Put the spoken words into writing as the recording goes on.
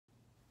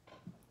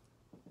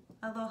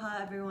Aloha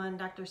everyone,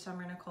 Dr.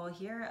 Summer Nicole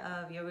here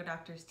of Yoga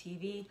Doctors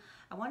TV.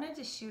 I wanted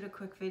to shoot a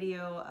quick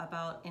video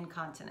about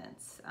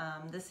incontinence.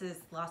 This is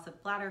loss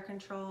of bladder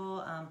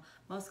control,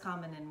 most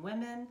common in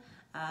women,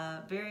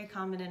 very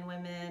common in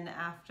women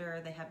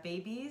after they have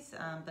babies,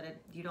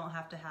 but you don't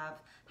have to have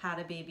had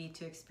a baby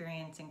to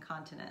experience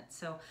incontinence.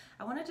 So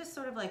I want to just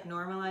sort of like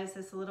normalize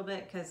this a little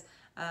bit because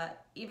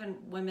even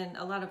women,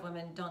 a lot of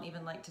women don't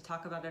even like to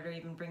talk about it or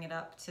even bring it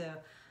up to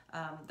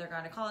their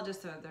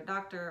gynecologist or their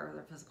doctor or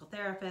their physical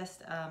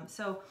therapist.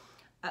 So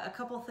a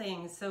couple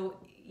things. So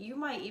you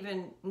might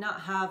even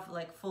not have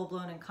like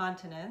full-blown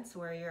incontinence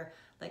where you're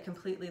like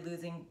completely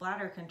losing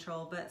bladder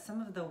control, but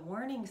some of the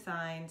warning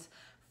signs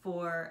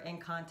for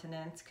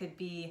incontinence could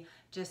be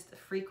just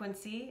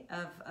frequency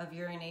of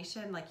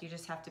urination, like you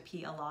just have to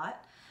pee a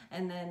lot.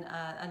 And then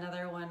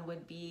another one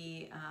would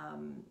be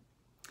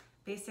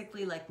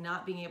basically like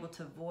not being able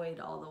to void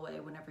all the way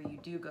whenever you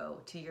do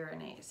go to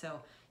urinate. So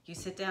you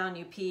sit down,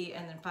 you pee,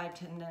 and then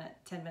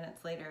 10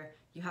 minutes later,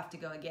 you have to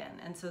go again.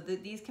 And so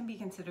these can be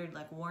considered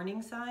like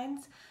warning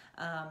signs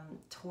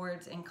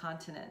towards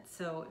incontinence.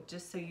 So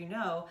just so you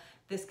know,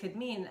 this could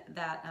mean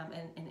that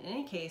in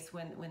any case,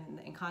 when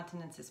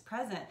incontinence is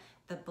present,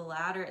 the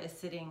bladder is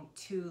sitting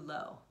too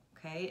low.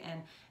 Okay,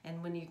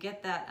 and when you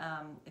get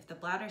that, if the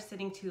bladder is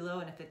sitting too low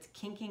and if it's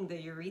kinking the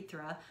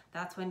urethra,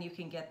 that's when you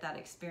can get that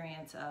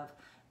experience of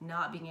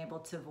not being able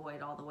to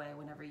void all the way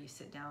whenever you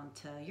sit down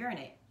to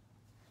urinate.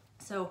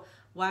 So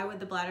why would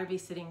the bladder be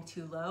sitting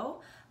too low?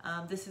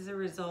 This is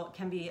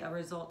can be a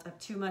result of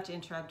too much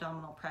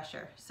intra-abdominal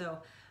pressure. So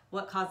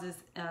what causes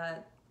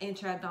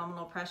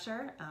intra-abdominal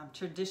pressure?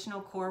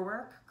 Traditional core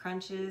work,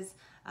 crunches,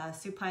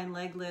 supine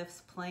leg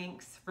lifts,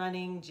 planks,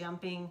 running,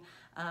 jumping,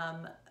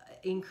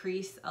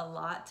 increase a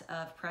lot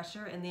of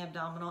pressure in the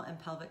abdominal and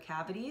pelvic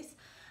cavities,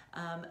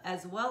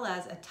 as well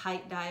as a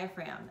tight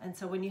diaphragm. And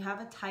so when you have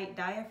a tight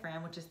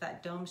diaphragm, which is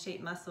that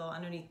dome-shaped muscle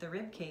underneath the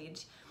rib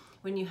cage,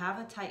 when you have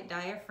a tight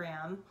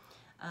diaphragm,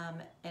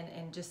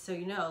 and just so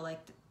you know, like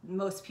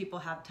most people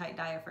have tight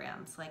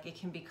diaphragms, like it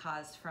can be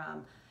caused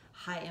from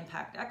high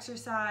impact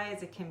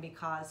exercise, it can be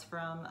caused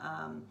from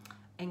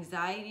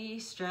anxiety,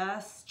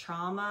 stress,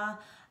 trauma,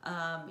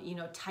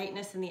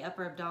 tightness in the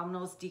upper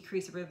abdominals,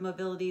 decreased rib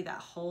mobility that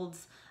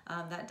holds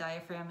that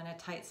diaphragm in a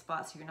tight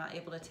spot so you're not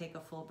able to take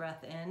a full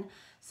breath in.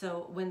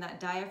 So when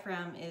that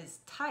diaphragm is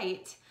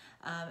tight,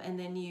 and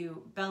then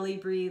you belly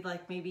breathe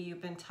like maybe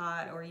you've been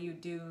taught, or you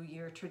do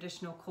your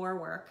traditional core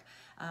work,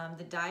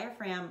 the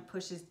diaphragm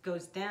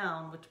goes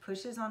down, which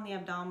pushes on the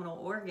abdominal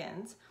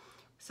organs.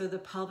 So the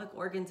pelvic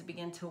organs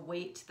begin to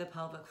weight the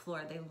pelvic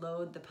floor. They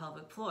load the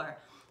pelvic floor.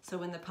 So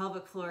when the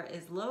pelvic floor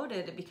is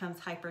loaded, it becomes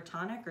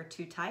hypertonic or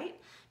too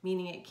tight,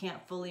 meaning it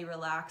can't fully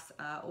relax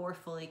or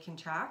fully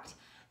contract.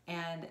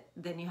 And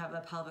then you have a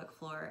pelvic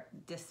floor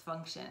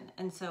dysfunction.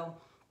 And so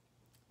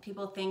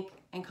people think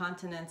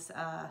incontinence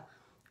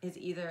is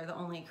either the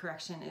only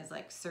correction is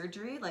like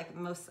surgery, like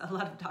a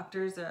lot of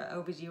doctors or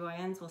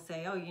OBGYNs will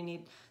say, oh, you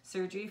need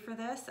surgery for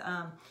this.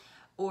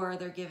 Or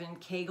they're given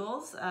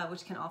Kegels,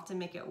 which can often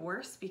make it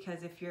worse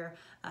because if you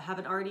have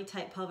an already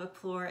tight pelvic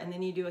floor and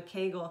then you do a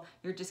Kegel,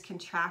 you're just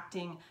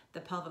contracting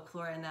the pelvic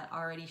floor in that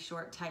already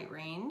short, tight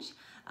range.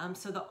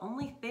 So the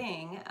only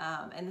thing,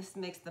 and this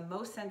makes the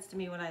most sense to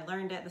me when I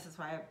learned it, this is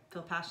why I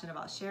feel passionate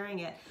about sharing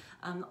it,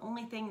 the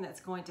only thing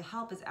that's going to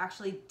help is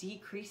actually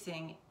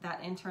decreasing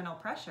that internal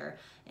pressure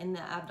in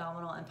the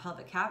abdominal and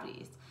pelvic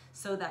cavities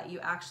so that you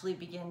actually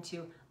begin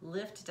to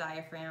lift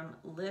diaphragm,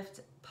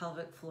 lift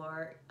pelvic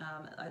floor,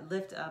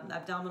 lift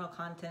abdominal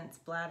contents,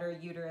 bladder,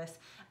 uterus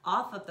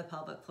off of the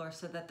pelvic floor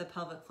so that the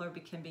pelvic floor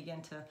can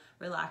begin to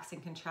relax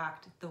and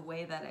contract the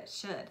way that it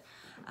should.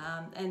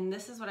 And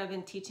this is what I've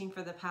been teaching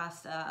for the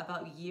past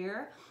about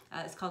year.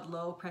 It's called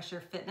low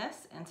pressure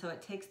fitness. And so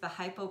it takes the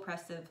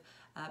hypopressive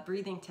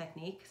breathing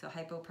technique. So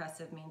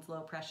hypopressive means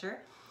low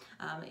pressure.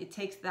 It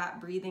takes that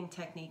breathing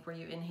technique where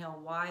you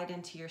inhale wide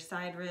into your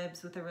side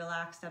ribs with a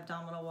relaxed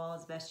abdominal wall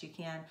as best you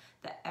can.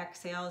 The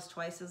exhale is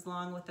twice as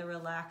long with a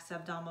relaxed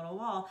abdominal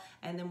wall,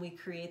 and then we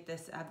create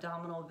this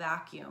abdominal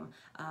vacuum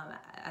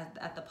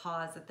at the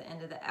pause at the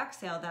end of the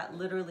exhale that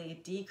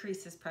literally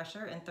decreases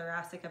pressure in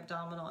thoracic,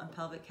 abdominal, and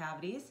pelvic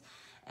cavities,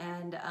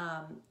 and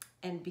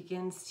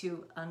begins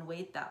to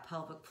unweight that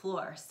pelvic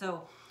floor.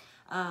 So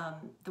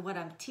what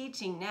I'm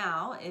teaching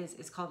now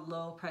is called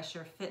low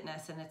pressure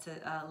fitness, and it's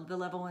the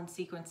level 1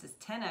 sequence is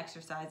 10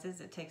 exercises.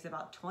 It takes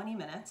about 20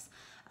 minutes.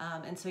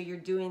 And so you're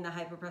doing the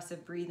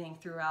hyperpressive breathing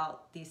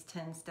throughout these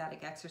 10 static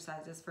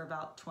exercises for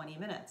about 20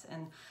 minutes.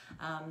 And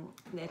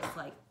it's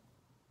like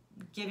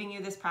giving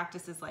you this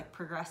practice is like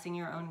progressing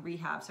your own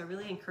rehab. So I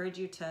really encourage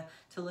you to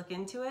look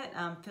into it.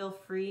 Feel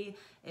free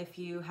if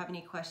you have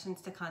any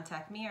questions to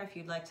contact me, or if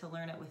you'd like to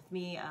learn it with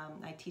me.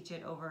 I teach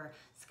it over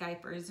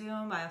Skype or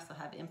Zoom. I also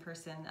have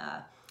in-person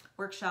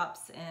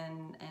workshops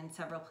in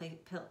several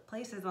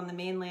places on the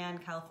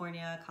mainland,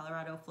 California,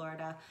 Colorado,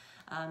 Florida,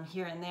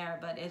 here and there.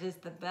 But it is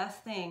the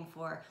best thing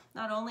for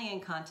not only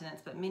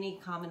incontinence, but many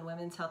common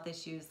women's health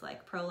issues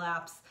like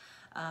prolapse,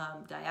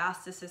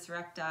 diastasis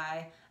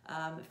recti,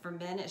 For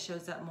men, it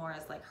shows up more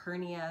as like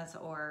hernias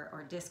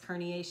or disc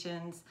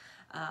herniations.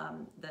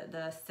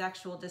 The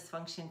sexual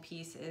dysfunction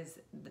piece is,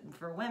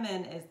 for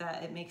women, is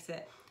that it makes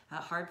it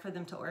hard for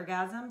them to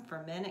orgasm.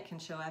 For men, it can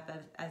show up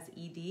as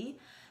ED,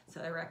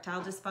 so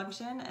erectile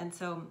dysfunction. And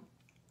so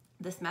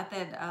this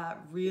method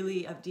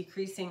really of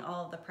decreasing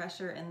all of the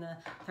pressure in the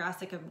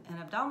thoracic and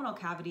abdominal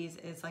cavities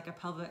is like a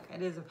pelvic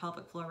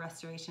floor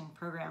restoration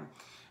program.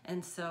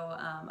 And so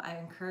I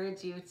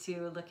encourage you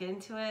to look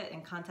into it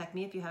and contact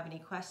me if you have any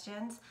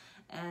questions.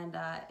 And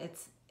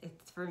it's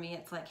for me,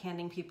 it's like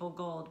handing people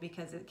gold,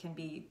 because it can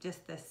be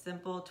just this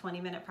simple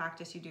 20-minute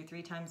practice you do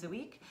 3 times a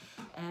week,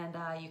 and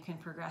you can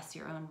progress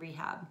your own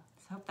rehab.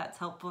 So I hope that's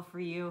helpful for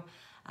you.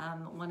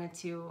 Wanted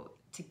to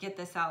get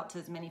this out to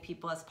as many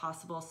people as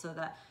possible, so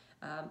that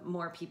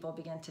more people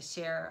begin to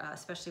share,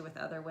 especially with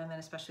other women,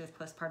 especially with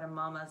postpartum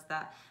mamas,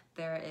 that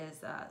there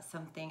is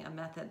a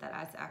method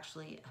that is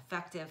actually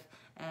effective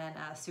and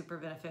super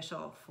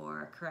beneficial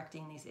for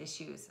correcting these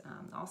issues.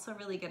 Also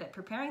really good at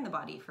preparing the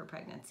body for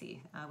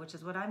pregnancy, which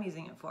is what I'm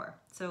using it for.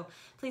 So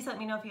please let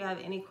me know if you have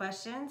any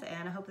questions,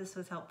 and I hope this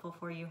was helpful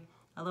for you.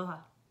 Aloha.